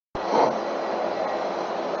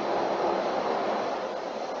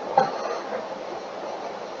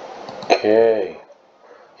Okay,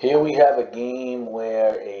 here we have a game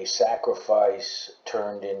where a sacrifice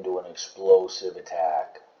turned into an explosive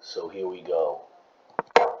attack. So here we go.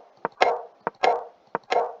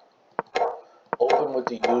 Open with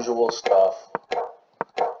the usual stuff.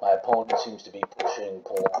 My opponent seems to be pushing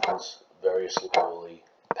pawns very slowly,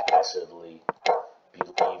 passively,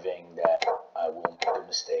 believing that I will make a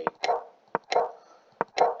mistake.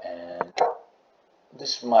 And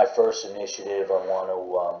this is my first initiative.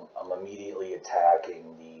 I'm immediately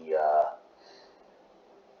attacking the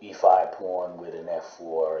e5 pawn with an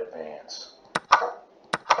f4 advance.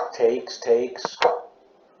 Takes,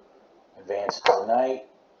 advances the knight,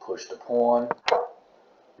 push the pawn,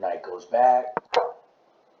 knight goes back,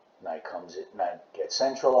 knight gets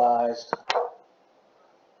centralized,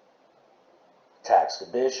 attacks the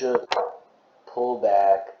bishop, pull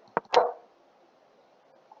back,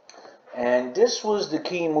 and this was the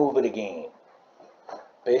key move of the game.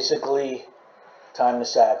 Basically, time to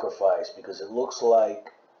sacrifice, because it looks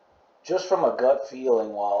like, just from a gut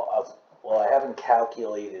feeling, while I haven't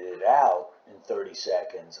calculated it out in 30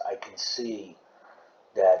 seconds, I can see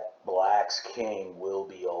that Black's king will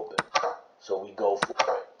be open. So we go for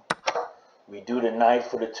it. We do the knight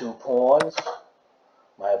for the 2 pawns.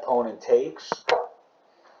 My opponent takes.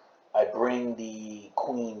 I bring the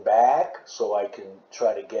queen back so I can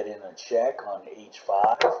try to get in a check on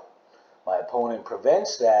h5. My opponent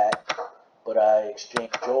prevents that, but I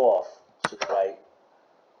exchange off so that I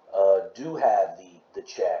do have the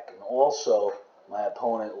check. And also, my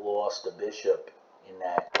opponent lost a bishop in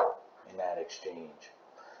that exchange.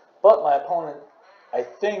 But my opponent, I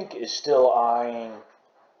think, is still eyeing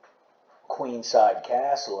queenside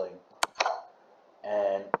castling,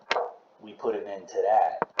 and we put an end to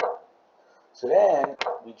that. So then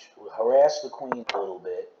we harass the queen a little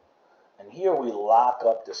bit, and here we lock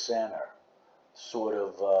up the center, sort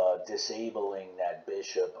of disabling that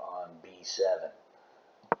bishop on b7.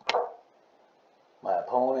 My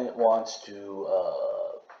opponent wants to,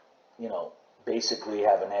 basically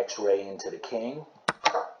have an x-ray into the king.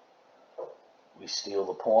 We steal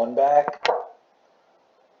the pawn back,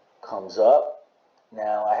 comes up.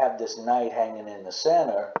 Now I have this knight hanging in the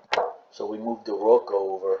center, so we move the rook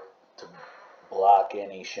over to block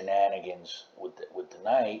any shenanigans with the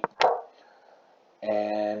knight.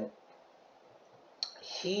 And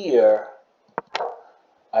here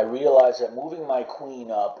I realize that moving my queen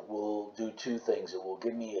up will do 2 things. It will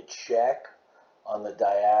give me a check on the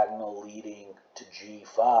diagonal leading to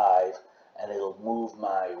g5, and it'll move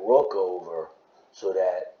my rook over so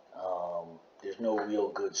that there's no real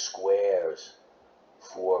good squares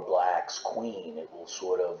for Black's queen. It will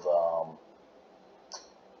sort of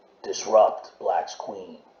disrupt Black's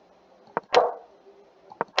queen.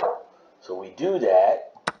 So we do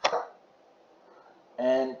that,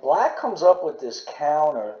 and Black comes up with this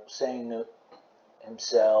counter saying to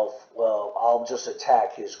himself, well, I'll just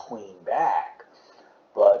attack his queen back,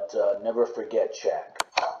 but never forget check.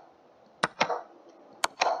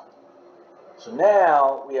 So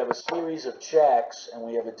now we have a series of checks, and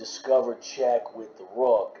we have a discovered check with the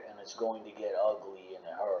rook, and it's going to get ugly in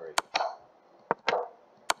a hurry.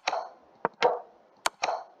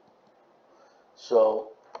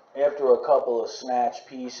 So after a couple of snatch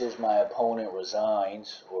pieces, my opponent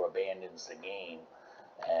resigns or abandons the game,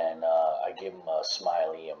 and I give him a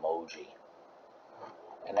smiley emoji.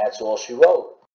 And that's all she wrote.